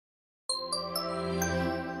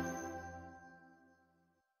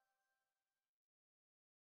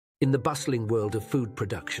In the bustling world of food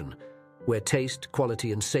production, where taste,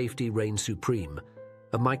 quality, and safety reign supreme,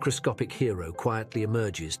 a microscopic hero quietly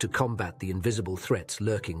emerges to combat the invisible threats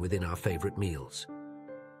lurking within our favorite meals.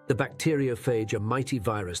 The bacteriophage, a mighty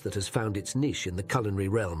virus that has found its niche in the culinary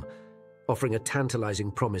realm, offering a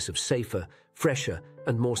tantalizing promise of safer, fresher,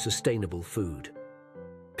 and more sustainable food.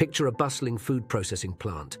 Picture a bustling food processing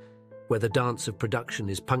plant, where the dance of production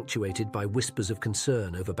is punctuated by whispers of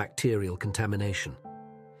concern over bacterial contamination.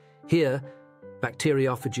 Here,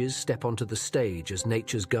 bacteriophages step onto the stage as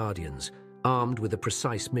nature's guardians, armed with a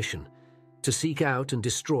precise mission: to seek out and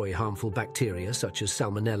destroy harmful bacteria such as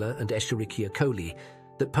Salmonella and Escherichia coli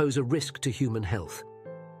that pose a risk to human health.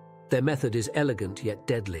 Their method is elegant yet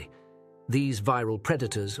deadly. These viral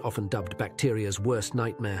predators, often dubbed bacteria's worst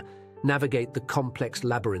nightmare, navigate the complex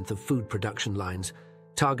labyrinth of food production lines,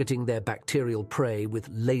 targeting their bacterial prey with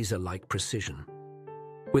laser-like precision.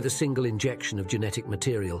 With a single injection of genetic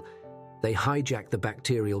material, they hijack the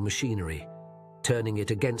bacterial machinery, turning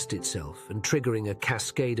it against itself and triggering a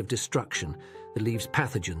cascade of destruction that leaves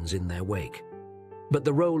pathogens in their wake. But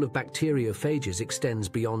the role of bacteriophages extends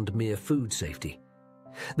beyond mere food safety.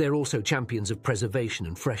 They're also champions of preservation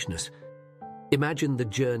and freshness. Imagine the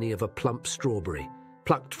journey of a plump strawberry,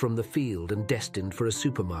 plucked from the field and destined for a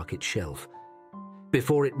supermarket shelf.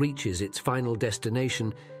 Before it reaches its final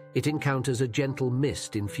destination, it encounters a gentle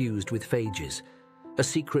mist infused with phages, a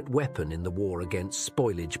secret weapon in the war against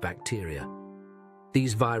spoilage bacteria.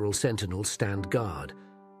 These viral sentinels stand guard,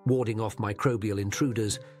 warding off microbial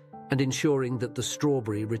intruders and ensuring that the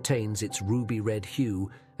strawberry retains its ruby-red hue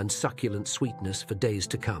and succulent sweetness for days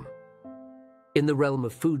to come. In the realm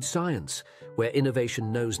of food science, where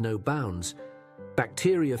innovation knows no bounds,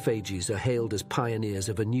 bacteriophages are hailed as pioneers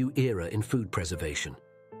of a new era in food preservation.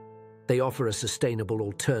 They offer a sustainable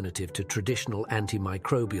alternative to traditional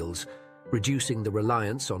antimicrobials, reducing the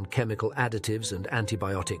reliance on chemical additives and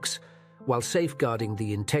antibiotics, while safeguarding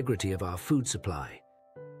the integrity of our food supply.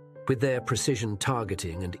 With their precision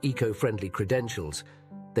targeting and eco-friendly credentials,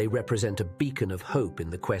 they represent a beacon of hope in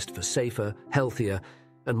the quest for safer, healthier,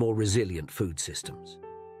 and more resilient food systems.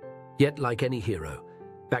 Yet, like any hero,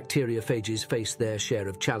 bacteriophages face their share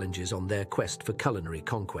of challenges on their quest for culinary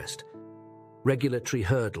conquest. Regulatory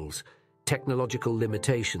hurdles, technological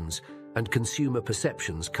limitations, and consumer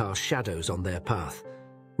perceptions cast shadows on their path,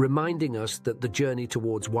 reminding us that the journey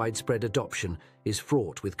towards widespread adoption is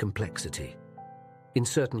fraught with complexity. In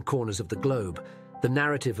certain corners of the globe, the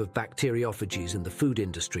narrative of bacteriophages in the food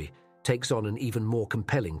industry takes on an even more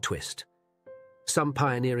compelling twist. Some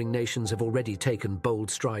pioneering nations have already taken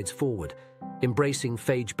bold strides forward, embracing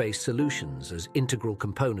phage-based solutions as integral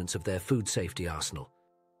components of their food safety arsenal.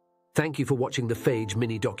 Thank you for watching the Phage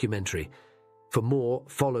mini-documentary. For more,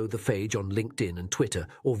 follow the Phage on LinkedIn and Twitter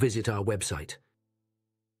or visit our website.